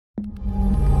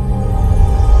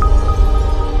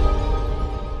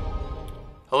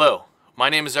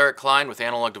name is Eric Klein with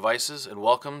Analog Devices, and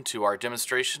welcome to our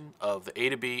demonstration of the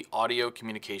A²B audio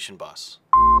communication bus.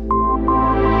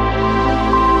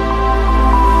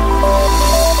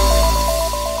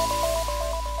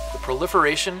 The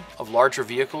proliferation of larger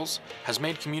vehicles has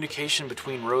made communication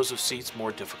between rows of seats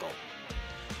more difficult.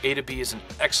 A²B is an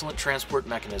excellent transport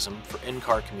mechanism for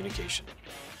in-car communication.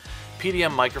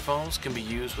 PDM microphones can be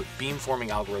used with beamforming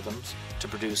algorithms to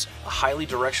produce a highly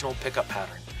directional pickup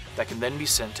pattern that can then be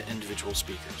sent to individual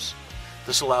speakers.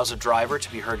 This allows a driver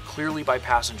to be heard clearly by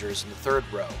passengers in the third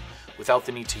row without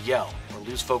the need to yell or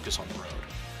lose focus on the road.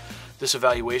 This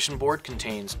evaluation board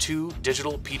contains two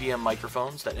digital PDM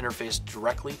microphones that interface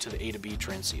directly to the A²B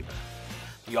transceiver.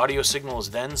 The audio signal is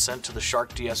then sent to the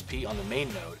Shark DSP on the main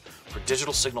node for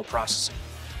digital signal processing,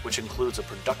 which includes a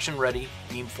production-ready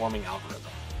beamforming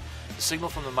algorithm. The signal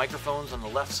from the microphones on the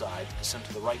left side is sent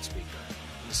to the right speaker,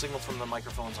 and the signal from the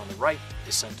microphones on the right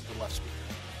is sent to the left speaker.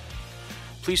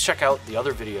 Please check out the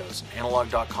other videos at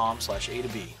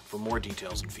analog.com/A²B for more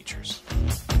details and features.